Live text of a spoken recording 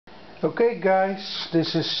Okay guys,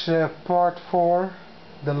 this is part 4,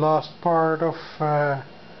 the last part of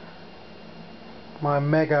my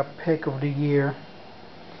mega pick of the year.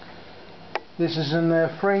 This is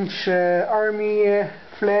a French army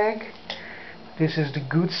flag. This is the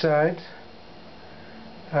good side.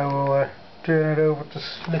 I will turn it over to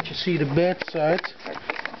let you see the bad side.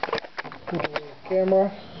 Put it on the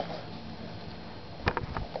camera.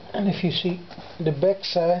 And if you see the back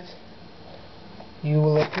side, you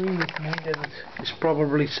will agree with me that it is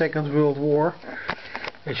probably Second World War.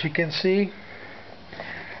 As you can see,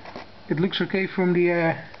 it looks okay from the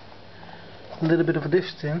a little bit of a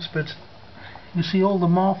distance, but you see all the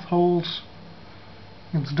moth holes.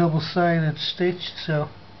 It's double-sided stitched, so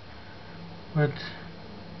but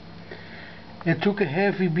it took a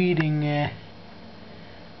heavy beating in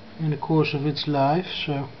the course of its life,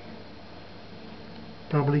 so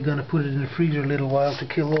probably gonna put it in the freezer a little while to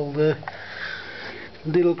kill all the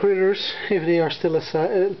little critters if they are still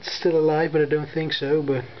alive, but I don't think so.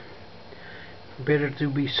 But better to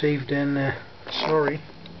be safe than sorry.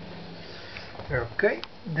 Okay,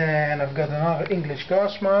 then I've got another English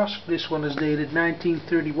gas mask. This one is dated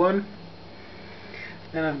 1931.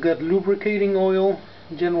 And I've got lubricating oil,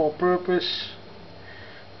 general purpose,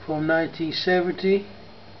 from 1970.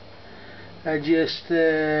 I just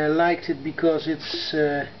liked it because it's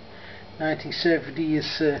 1970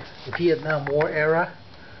 is Vietnam War era,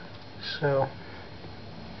 so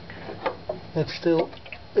it's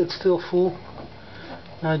still full.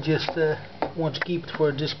 I just want to keep it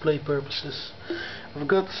for display purposes. I've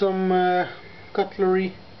got some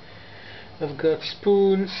cutlery. I've got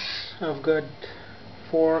spoons. I've got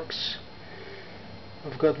forks.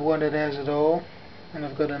 I've got one that has it all, and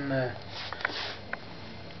I've got a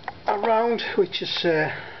round which is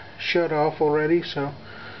shut off already, so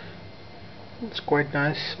it's quite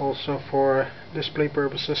nice also for display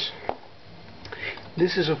purposes.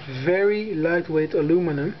 This is a very lightweight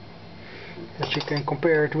aluminum, as you can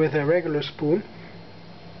compare it with a regular spoon.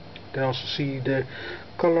 You can also see the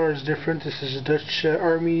color is different. This is a Dutch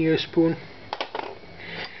army spoon.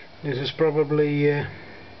 This is probably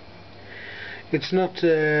it's not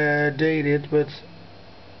dated, but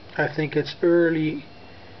I think it's early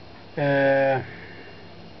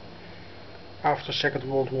after Second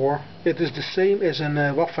World War. It is the same as a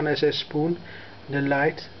Waffen-SS spoon,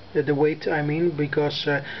 the weight I mean, because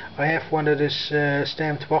I have one that is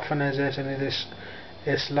stamped Waffen-SS and it is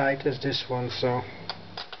as light as this one, so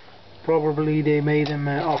probably they made them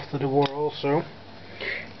after the war also.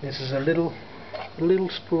 This is a little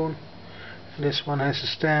spoon. This one has a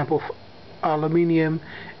stamp of aluminium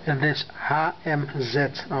and there's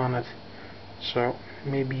HMZ on it, so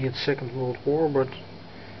maybe it's Second World War, but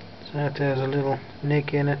it has a little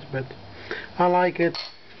nick in it, but I like it.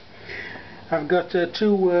 I've got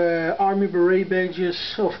two army beret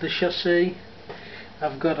badges of the chassis.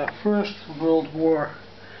 I've got a First World War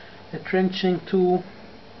trenching tool.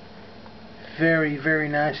 Very, very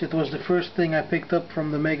nice. It was the first thing I picked up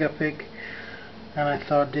from the Megapick, and I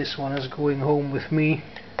thought this one is going home with me.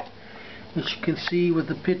 As you can see with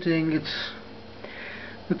the pitting,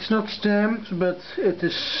 it's not stamped, but it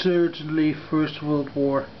is certainly First World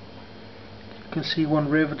War. You can see one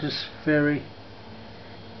rivet is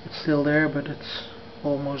it's still there, but it's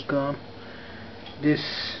almost gone. If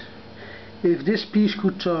this piece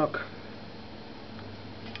could talk,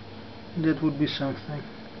 that would be something.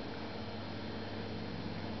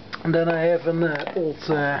 And then I have an old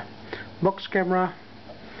box camera.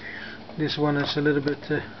 This one is a little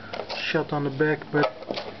bit shot on the back, but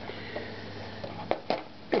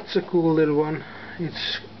it's a cool little one.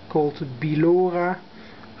 It's called Bilora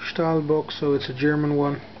Stahlbox, so it's a German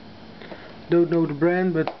one. Don't know the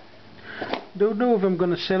brand, but don't know if I'm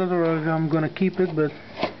gonna sell it or if I'm gonna keep it, but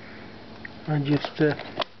I just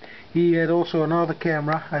he had also another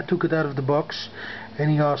camera. I took it out of the box and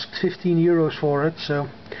he asked 15 euros for it, so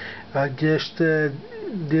I just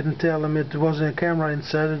didn't tell him it was a camera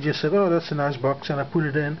inside. I just said, oh, that's a nice box, and I put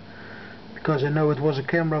it in because I know it was a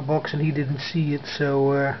camera box and he didn't see it,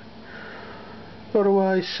 so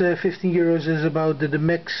otherwise 15 euros is about the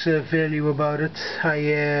max value about it.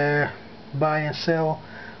 I buy and sell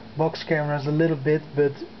box cameras a little bit,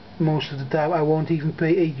 but most of the time I won't even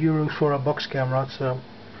pay 8 euros for a box camera, so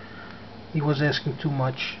he was asking too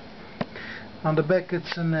much. On the back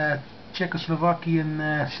it's a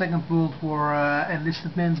Czechoslovakian Second World War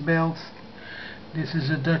enlisted man's belt. This is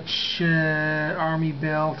a Dutch army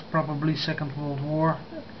belt, probably Second World War.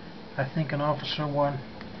 I think an officer one.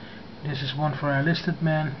 This is one for an enlisted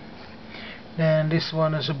man. Then this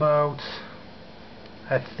one is about,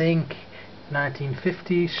 I think,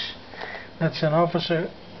 1950s. That's an officer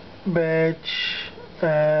badge,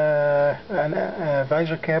 and a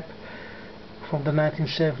visor cap from the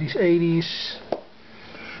 1970s, 80s.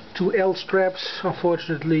 2 L straps.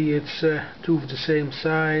 Unfortunately, it's 2 of the same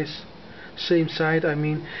size, same side. I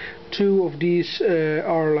mean, 2 of these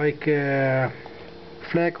are like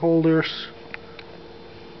flag holders.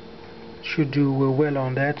 Should do well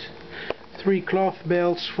on that. 3 cloth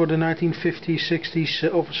belts for the 1950s, 60s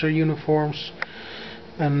officer uniforms.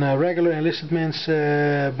 And a regular enlisted man's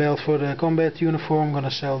belt for the combat uniform. I'm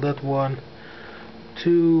gonna sell that one.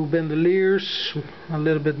 2 bandoliers, a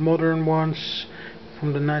little bit modern ones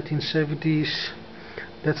from the 1970s.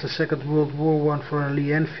 That's a Second World War one for a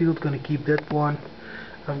Lee Enfield. Gonna keep that one.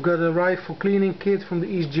 I've got a rifle cleaning kit from the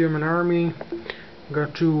East German Army.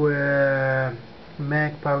 Got 2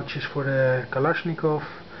 mag pouches for the Kalashnikov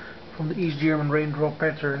from the East German raindrop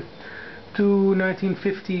pattern. 2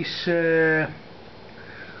 1950s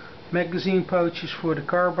magazine pouches for the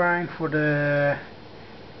carbine, for the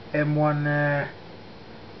M1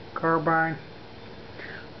 carbine.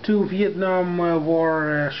 2 Vietnam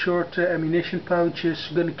War short ammunition pouches.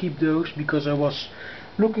 I'm gonna keep those because I was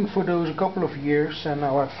looking for those a couple of years and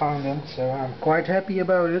now I found them, so I'm quite happy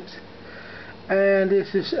about it. And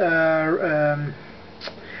this is a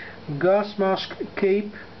gas mask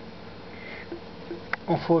cape.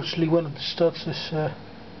 Unfortunately, one of the studs is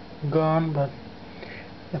gone, but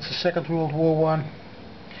it's a Second World War one,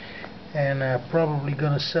 and probably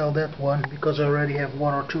gonna sell that one because I already have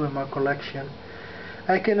 1 or 2 in my collection.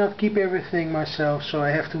 I cannot keep everything myself, so I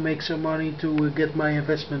have to make some money to get my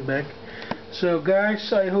investment back. So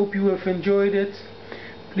guys, I hope you have enjoyed it.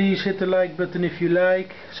 Please hit the like button if you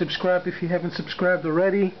like, subscribe if you haven't subscribed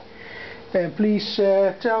already, and please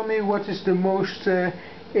tell me what is the most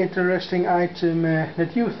interesting item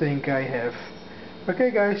that you think I have.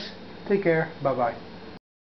 Okay guys, take care, bye bye.